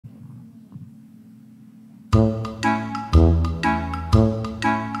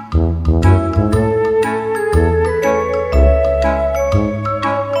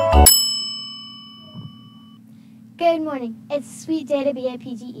It's a sweet day to be at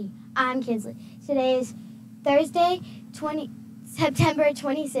PGE. I'm Kinsley. Today is Thursday, September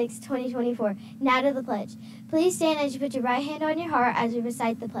 26, 2024. Now to the pledge. Please stand as you put your right hand on your heart as we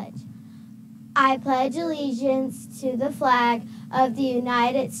recite the pledge. I pledge allegiance to the flag of the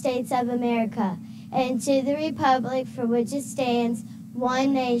United States of America and to the republic for which it stands,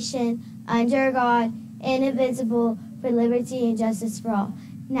 one nation, under God, indivisible, for liberty and justice for all.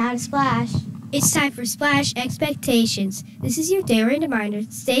 Now to Splash. It's time for Splash Expectations. This is your daily reminder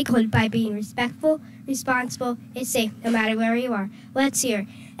to stay cold by being respectful, responsible, and safe no matter where you are. Let's hear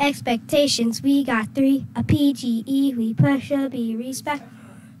expectations. We got 3. A PGE. We push to be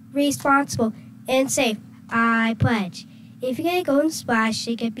responsible, and safe. I pledge. If you're going to go and splash,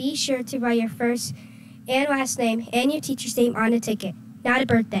 you can be sure to write your first and last name and your teacher's name on the ticket. Now to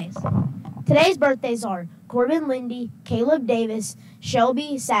birthdays. Today's birthdays are Corbin Lindy, Caleb Davis,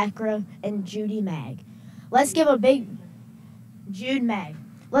 Shelby Sacra, and Judy Mag. Let's give a big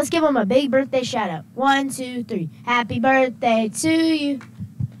birthday shout out. 1, 2, 3. Happy birthday to you.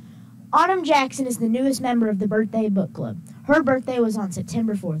 Autumn Jackson is the newest member of the Birthday Book Club. Her birthday was on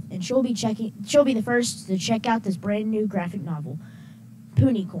September 4th, and she'll be the first to check out this brand new graphic novel,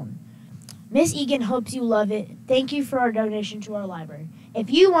 Poonicorn. Miss Egan hopes you love it. Thank you for our donation to our library. If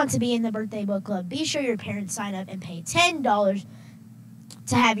you want to be in the Birthday Book Club, be sure your parents sign up and pay $10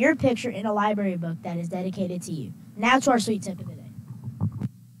 to have your picture in a library book that is dedicated to you. Now to our sweet tip of the day.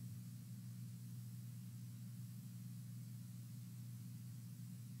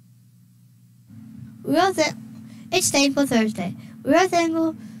 It's Thankful Thursday. We are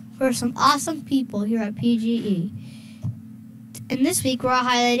thankful for some awesome people here at PGE. And this week we're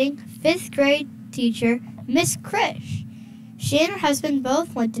highlighting 5th grade teacher Miss Krish. She and her husband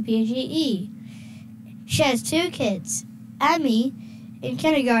both went to PGE. She has 2 kids, Emmy in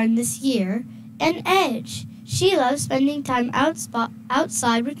kindergarten this year, and Edge. She loves spending time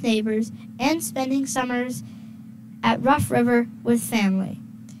outside with neighbors and spending summers at Rough River with family.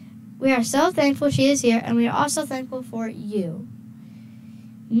 We are so thankful she is here, and we are also thankful for you.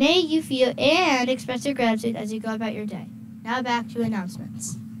 May you feel and express your gratitude as you go about your day. Now back to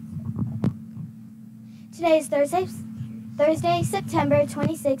announcements. Today is Thursday, September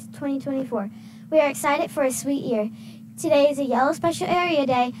 26, 2024. We are excited for a sweet year. Today is a Yellow Special Area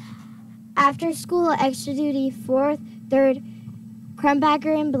Day, after school extra duty, 4th, 3rd,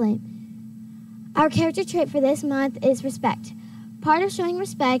 Crumbacker, and Blint. Our character trait for this month is respect. Part of showing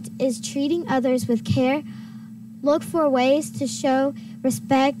respect is treating others with care. Look for ways to show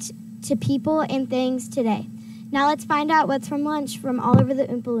respect to people and things today. Now let's find out what's from lunch from all over the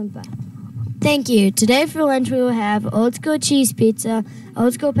Oompa Loompa. Thank you. Today for lunch we will have Old School cheese pizza,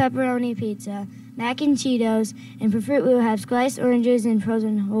 Old School pepperoni pizza, mac and Cheetos, and for fruit we will have sliced oranges and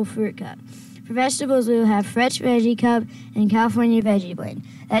frozen whole fruit cup. For vegetables we will have fresh veggie cup and California veggie blend.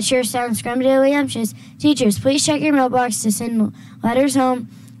 That sure sounds scrumdiddlyumptious. Teachers, please check your mailbox to send letters home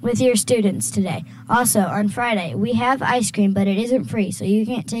with your students today. Also, on Friday, we have ice cream, but it isn't free, so you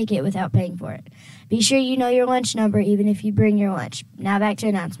can't take it without paying for it. Be sure you know your lunch number even if you bring your lunch. Now back to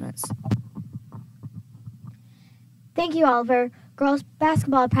announcements. Thank you, Oliver. Girls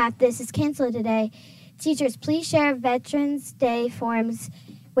basketball practice is canceled today. Teachers, please share Veterans Day forms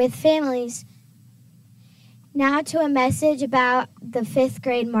with families. Now to a message about the 5th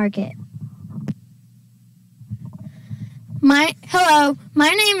grade market. Hello, my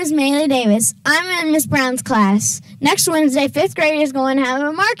name is Maylee Davis. I'm in Miss Brown's class. Next Wednesday, 5th grade is going to have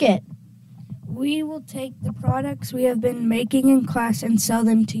a market. We will take the products we have been making in class and sell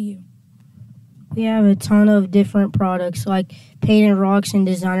them to you. We have a ton of different products like painted rocks and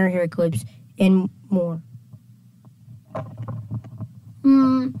designer hair clips and more.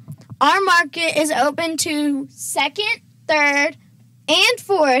 Our market is open to 2nd, 3rd, and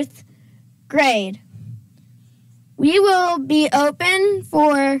 4th grade. We will be open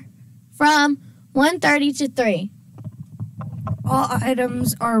from 1:30 to 3. All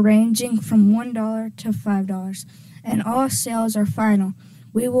items are ranging from $1 to $5, and all sales are final.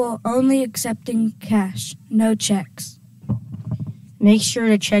 We will only accepting cash, no checks. Make sure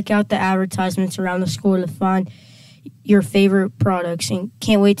to check out the advertisements around the school to find your favorite products, and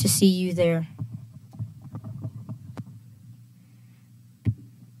can't wait to see you there.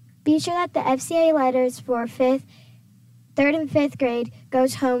 Be sure that the FCA letters for 3rd and 5th grade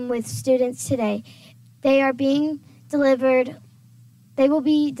goes home with students today. They will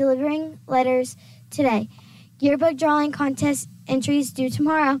be delivering letters today. Yearbook drawing contest entries due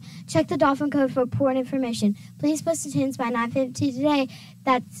tomorrow. Check the Dolphin Code for important information. Please post attendance by 9:50 today.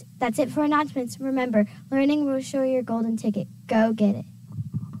 That's it for announcements. Remember, learning will show your golden ticket. Go get it.